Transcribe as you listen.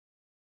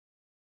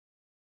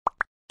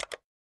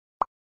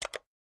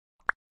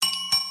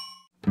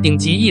顶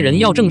级艺人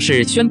要正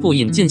式宣布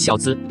引进小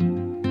子，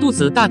肚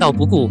子大到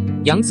不顾，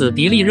养子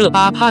迪丽热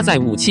巴趴在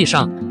武器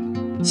上。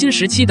新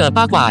时期的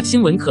八卦新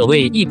闻可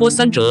谓一波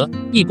三折，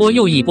一波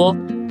又一波。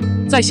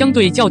在相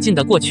对较近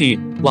的过去，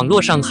网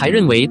络上还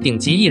认为顶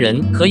级艺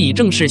人可以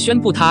正式宣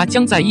布他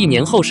将在1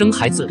年后生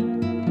孩子。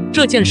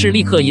这件事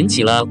立刻引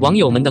起了网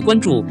友们的关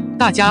注，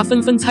大家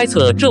纷纷猜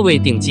测这位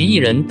顶级艺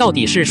人到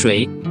底是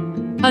谁。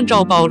按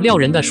照爆料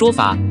人的说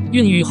法，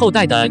孕育后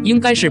代的应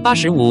该是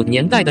85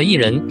年代的艺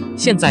人，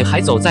现在还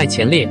走在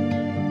前列。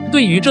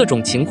对于这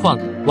种情况，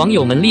网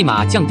友们立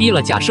马降低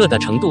了假设的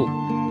程度。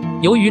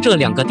由于这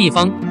2个地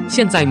方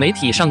现在媒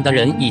体上的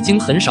人已经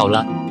很少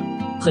了，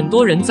很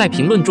多人在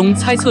评论中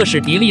猜测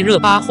是迪丽热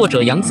巴或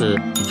者杨紫，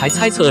还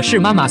猜测是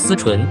妈妈思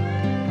纯。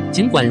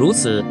尽管如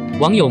此，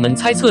网友们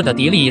猜测的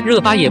迪丽热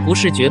巴也不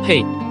是绝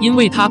配，因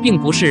为她并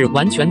不是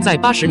完全在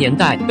80年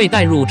代被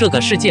带入这个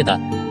世界的。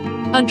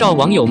按照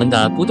网友们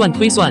的不断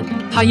推算，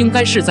她应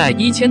该是在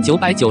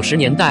1990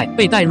年代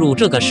被带入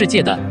这个世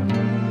界的。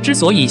之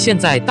所以现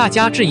在大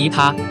家质疑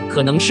她，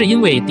可能是因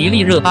为迪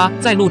丽热巴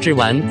在录制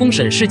完《公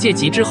审世界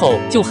级》之后，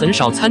就很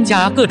少参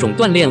加各种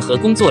锻炼和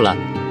工作了。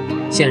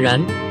显然，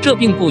这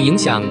并不影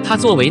响她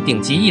作为顶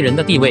级艺人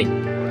的地位。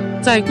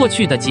在过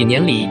去的几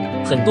年里，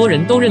很多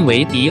人都认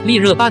为迪丽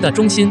热巴的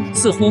中心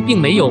似乎并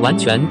没有完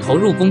全投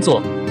入工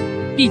作。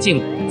毕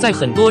竟，在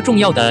很多重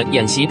要的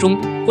演习中，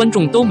观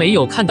众都没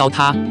有看到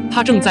她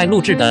正在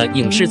录制的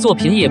影视作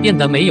品也变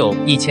得没有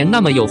以前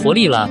那么有活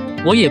力了。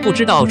我也不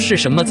知道是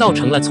什么造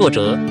成了挫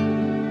折。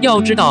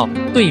要知道，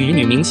对于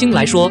女明星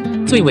来说，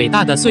最伟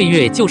大的岁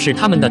月就是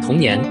她们的童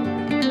年。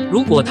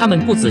如果她们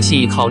不仔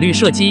细考虑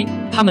射击，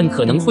她们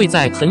可能会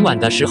在很晚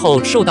的时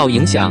候受到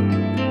影响。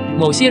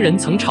某些人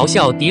曾嘲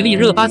笑迪丽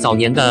热巴早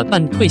年的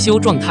半退休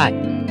状态。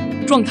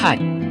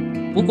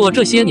不过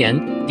这些年，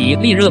迪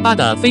丽热巴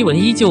的绯闻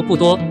依旧不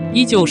多，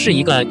依旧是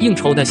一个应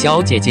酬的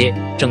小姐姐，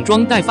整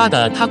装待发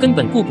的她根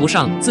本顾不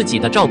上自己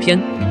的照片。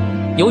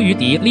由于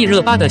迪丽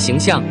热巴的形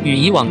象与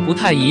以往不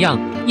太一样，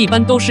一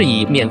般都是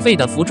以免费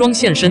的服装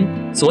现身，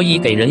所以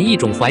给人一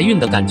种怀孕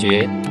的感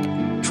觉。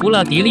除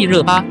了迪丽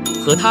热巴，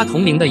和她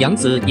同龄的杨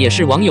紫也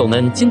是网友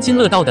们津津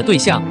乐道的对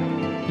象。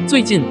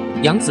最近，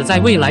杨紫在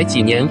未来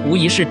几年无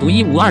疑是独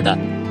一无二的。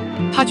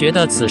她觉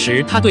得此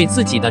时她对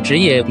自己的职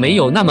业没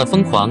有那么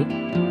疯狂。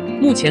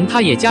目前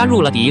她也加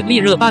入了迪丽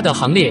热巴的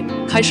行列，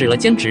开始了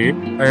兼职。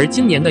而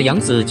今年的杨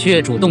紫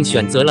却主动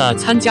选择了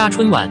参加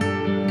春晚。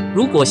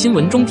如果新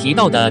闻中提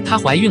到的她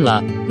怀孕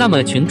了，那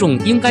么群众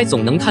应该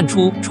总能看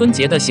出春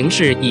节的形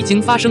势已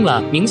经发生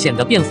了明显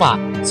的变化，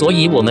所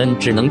以我们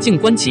只能静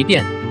观其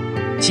变。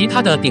其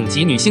他的顶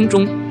级女星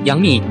中，杨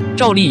幂、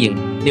赵丽颖、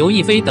刘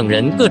亦菲等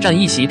人各占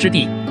一席之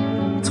地。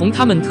从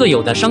他们特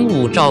有的商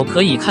务照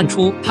可以看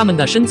出，他们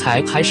的身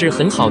材还是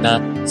很好的，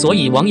所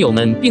以网友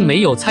们并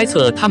没有猜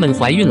测他们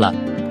怀孕了。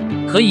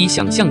可以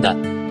想象的。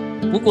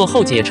不过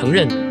后姐承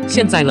认，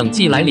现在冷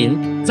季来临，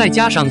再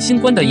加上新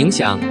冠的影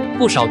响，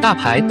不少大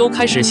牌都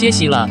开始歇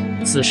息了，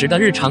此时的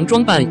日常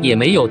装扮也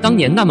没有当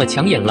年那么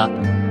抢眼了。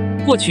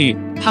过去，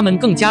他们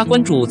更加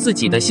关注自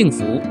己的幸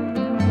福，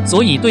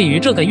所以对于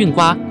这个孕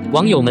瓜，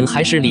网友们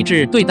还是理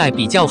智对待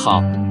比较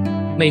好。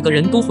每个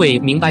人都会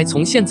明白，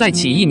从现在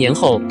起1年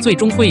后，最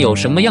终会有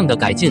什么样的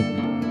改进。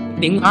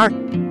02，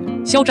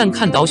肖战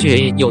看倒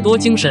雪有多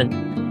精神？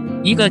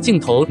一个镜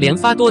头连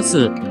发多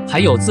次，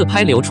还有自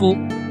拍流出。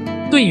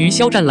对于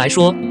肖战来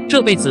说，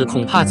这辈子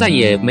恐怕再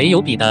也没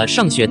有比得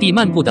上雪地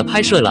漫步的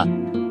拍摄了。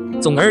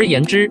总而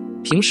言之，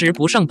平时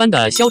不上班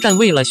的肖战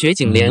为了雪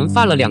景连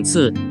发了2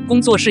次，工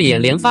作室也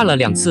连发了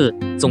2次，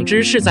总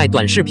之是在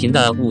短视频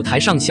的舞台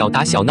上小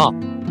打小闹。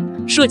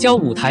社交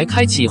舞台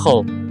开启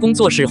后，工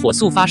作室火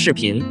速发视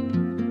频。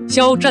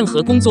肖战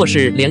和工作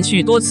室连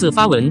续多次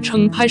发文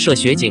称拍摄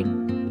雪景。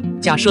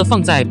假设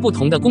放在不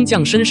同的工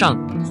匠身上，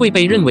会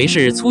被认为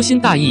是粗心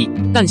大意，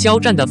但肖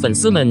战的粉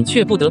丝们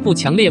却不得不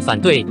强烈反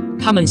对。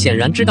他们显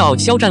然知道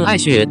肖战爱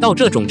雪到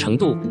这种程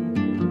度。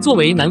作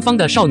为南方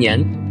的少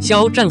年，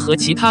肖战和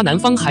其他南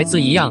方孩子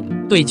一样，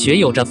对雪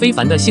有着非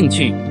凡的兴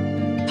趣。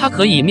他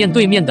可以面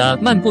对面地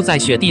漫步在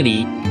雪地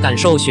里，感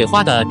受雪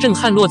花的震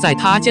撼落在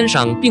他肩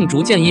上，并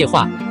逐渐液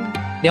化。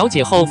了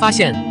解后发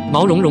现，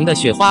毛茸茸的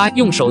雪花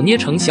用手捏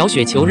成小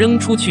雪球扔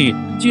出去，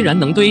居然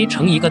能堆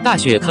成一个大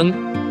雪坑。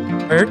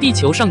而地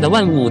球上的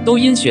万物都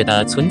因雪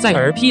的存在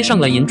而披上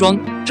了银装，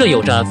这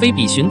有着非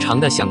比寻常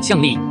的想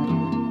象力。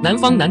南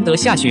方难得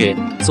下雪，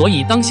所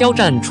以当肖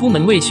战出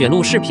门为雪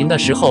录视频的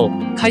时候，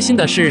开心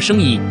的是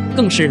生意，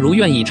更是如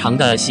愿以偿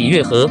的喜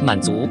悦和满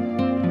足。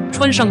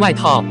穿上外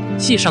套，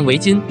系上围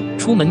巾，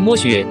出门摸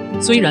雪。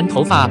虽然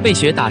头发被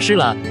雪打湿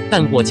了，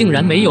但我竟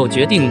然没有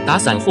决定打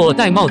伞或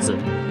戴帽子。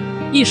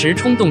一时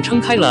冲动撑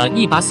开了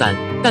一把伞，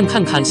但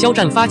看看肖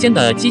战发间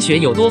的积雪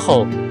有多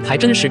厚，还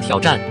真是挑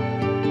战。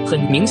很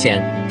明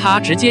显，他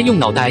直接用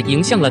脑袋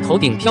迎向了头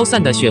顶飘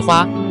散的雪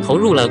花，投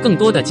入了更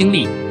多的精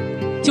力。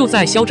就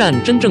在肖战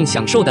真正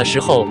享受的时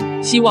候，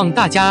希望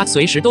大家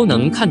随时都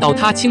能看到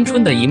他青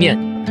春的一面。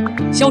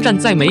肖战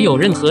在没有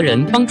任何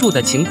人帮助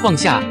的情况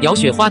下摇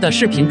雪花的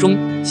视频中，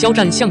肖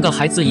战像个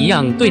孩子一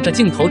样对着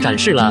镜头展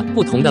示了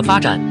不同的发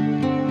展。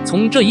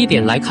从这一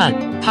点来看，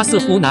他似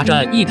乎拿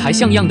着一台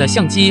像样的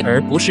相机，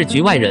而不是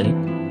局外人。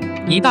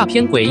一大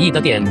片诡异的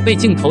点被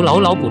镜头牢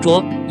牢捕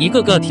捉，一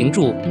个个停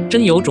住，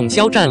真有种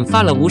肖战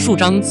发了无数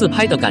张自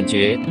拍的感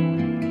觉。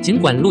尽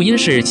管录音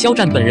是肖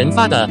战本人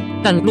发的，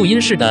但录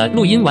音室的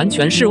录音完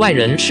全是外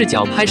人视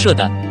角拍摄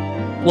的。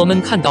我们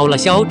看到了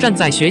肖战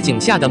在雪景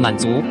下的满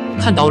足，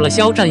看到了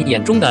肖战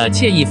眼中的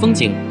惬意风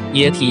景，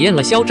也体验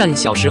了肖战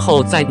小时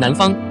候在南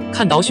方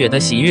看到雪的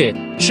喜悦，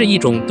是一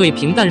种对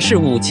平淡事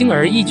物轻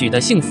而易举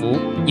的幸福，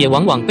也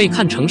往往被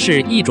看成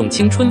是一种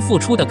青春付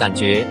出的感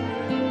觉。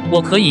我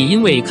可以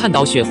因为看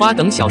到雪花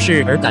等小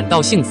事而感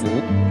到幸福。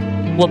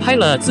我拍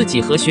了自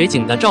己和雪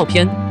景的照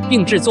片，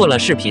并制作了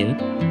视频。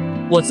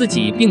我自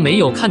己并没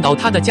有看到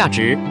它的价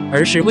值，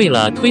而是为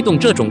了推动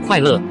这种快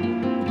乐。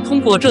通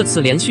过这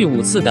次连续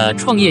5次的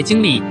创业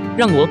经历，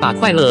让我把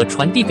快乐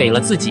传递给了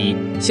自己。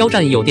肖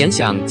战有点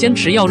想坚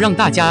持要让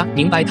大家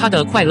明白他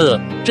的快乐，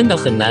真的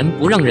很难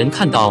不让人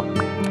看到。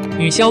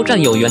与肖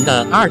战有缘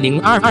的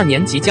2022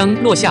年即将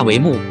落下帷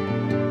幕。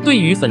对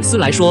于粉丝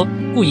来说，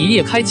顾一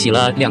夜开启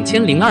了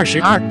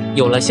2022，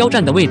有了肖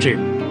战的位置。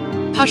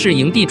他是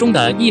营地中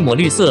的一抹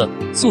绿色，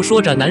诉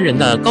说着男人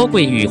的高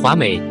贵与华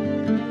美。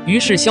于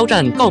是肖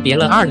战告别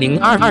了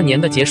2022年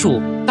的结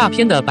束，大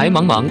片的白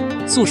茫茫，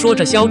诉说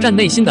着肖战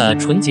内心的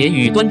纯洁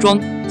与端庄，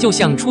就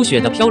像初雪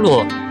的飘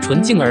落，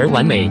纯净而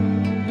完美。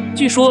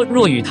据说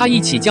若与他一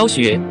起浇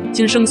雪，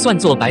今生算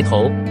作白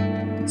头。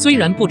虽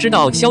然不知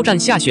道肖战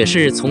下雪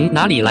是从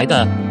哪里来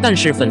的，但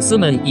是粉丝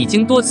们已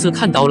经多次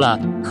看到了，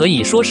可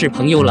以说是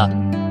朋友了。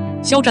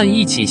肖战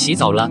一起洗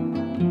澡了。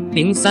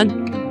03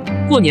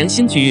过年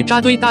新剧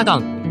扎堆搭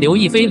档，刘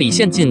亦菲李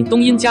现进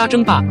东阴家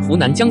争霸湖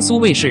南江苏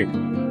卫视。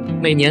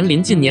每年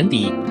临近年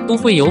底，都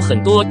会有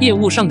很多业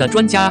务上的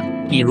专家，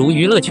比如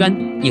娱乐圈、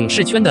影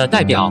视圈的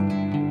代表。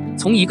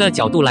从一个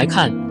角度来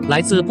看，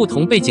来自不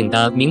同背景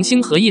的明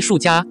星和艺术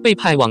家被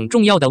派往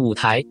重要的舞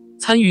台，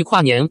参与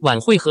跨年晚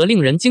会和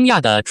令人惊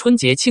讶的春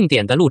节庆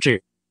典的录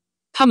制。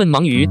他们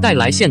忙于带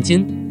来现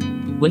金、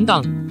文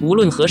档，无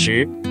论何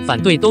时，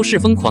反对都是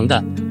疯狂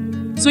的。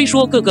虽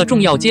说各个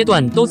重要阶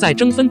段都在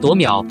争分夺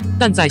秒，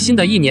但在新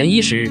的一年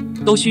伊始，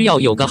都需要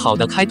有个好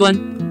的开端。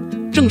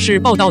正式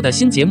报道的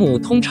新节目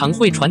通常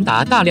会传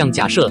达大量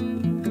假设，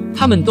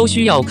他们都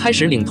需要开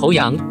始领头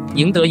羊，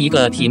赢得一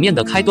个体面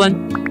的开端。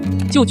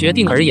就决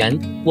定而言，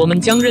我们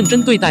将认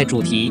真对待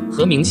主题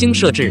和明星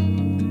设置。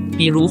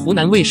比如湖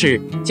南卫视、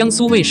江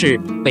苏卫视、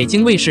北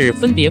京卫视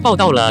分别报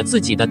道了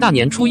自己的大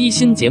年初一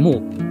新节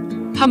目。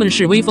他们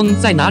是微风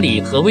在哪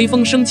里和微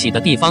风升起的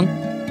地方。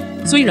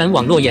虽然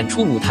网络演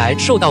出舞台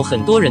受到很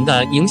多人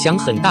的影响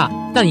很大，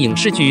但影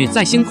视剧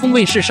在星空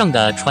卫视上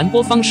的传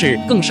播方式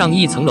更上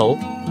一层楼。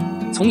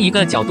从一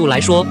个角度来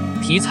说，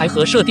题材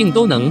和设定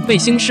都能被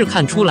星视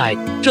看出来，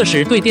这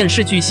是对电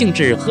视剧性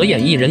质和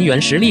演艺人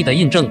员实力的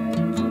印证。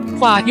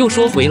话又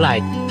说回来，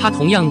它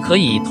同样可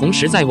以同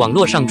时在网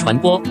络上传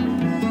播。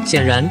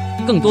显然，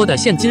更多的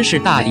现今是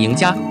大赢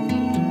家。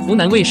湖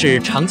南卫视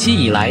长期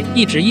以来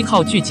一直依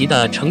靠剧集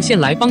的呈现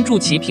来帮助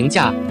其评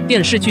价，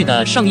电视剧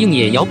的上映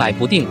也摇摆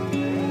不定。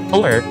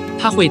偶尔，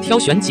他会挑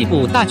选几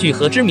部大剧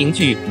和知名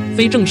剧，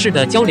非正式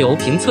的交流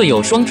评测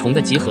有双重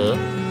的集合。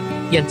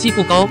演技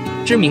不高，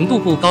知名度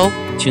不高，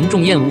群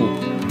众厌恶。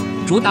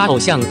主打偶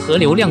像和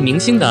流量明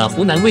星的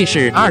湖南卫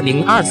视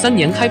2023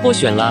年开播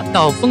选了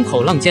到风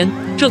口浪尖，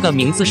这个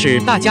名字是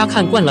大家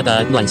看惯了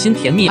的暖心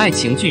甜蜜爱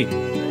情剧。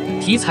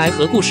题材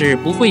和故事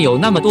不会有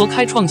那么多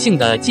开创性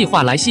的计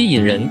划来吸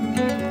引人。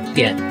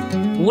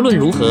无论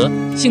如何，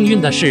幸运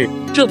的是，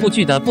这部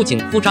剧的布景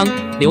铺张，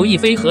刘亦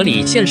菲和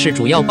李现是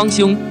主要帮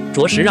凶，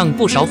着实让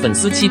不少粉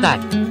丝期待。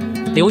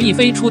刘亦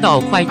菲出道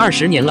快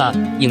20年了，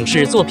影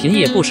视作品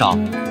也不少。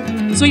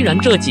虽然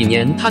这几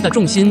年她的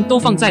重心都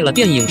放在了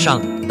电影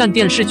上，但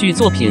电视剧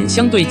作品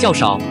相对较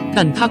少。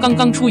但她刚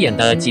刚出演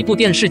的几部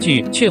电视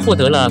剧却获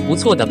得了不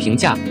错的评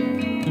价，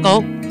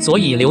所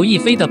以刘亦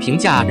菲的评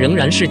价仍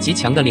然是极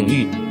强的领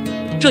域。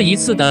这一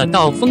次的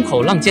到风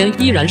口浪尖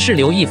依然是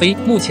刘亦菲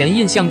目前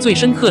印象最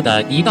深刻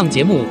的一档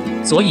节目，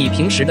所以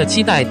平时的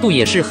期待度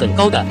也是很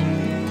高的。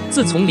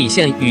自从李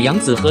现与杨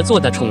紫合作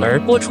的《宠儿》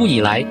播出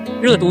以来，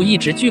热度一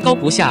直居高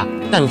不下，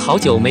但好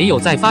久没有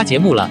再发节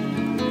目了。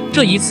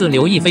这一次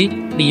刘亦菲、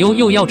李优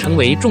又要成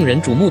为众人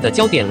瞩目的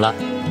焦点了，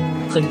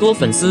很多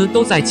粉丝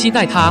都在期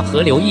待她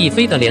和刘亦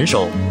菲的联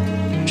手。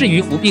至于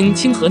胡冰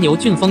卿和牛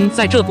俊峰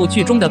在这部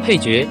剧中的配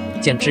角，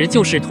简直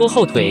就是拖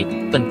后腿，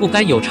本不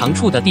该有长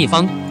处的地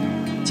方。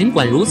尽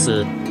管如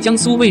此，江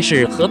苏卫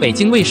视和北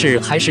京卫视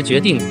还是决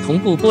定同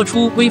步播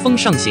出《微风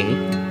上行》。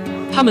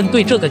他们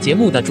对这个节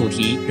目的主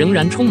题仍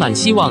然充满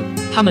希望，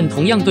他们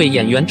同样对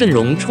演员阵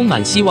容充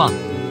满希望。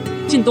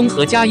靳东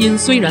和佳音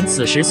虽然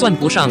此时算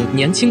不上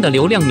年轻的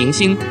流量明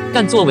星，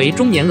但作为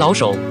中年老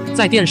手，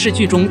在电视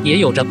剧中也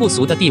有着不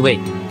俗的地位。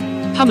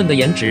他们的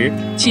颜值、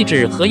气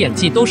质和演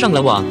技都上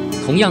了网，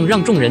同样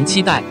让众人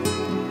期待。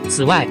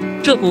此外，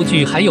这部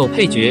剧还有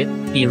配角，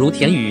比如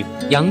田雨、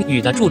杨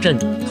宇的助阵，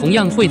同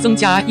样会增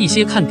加一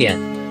些看点。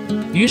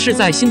于是，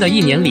在新的一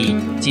年里，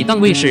几档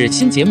卫视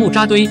新节目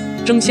扎堆，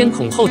争先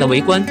恐后的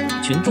围观，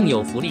群众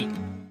有福利。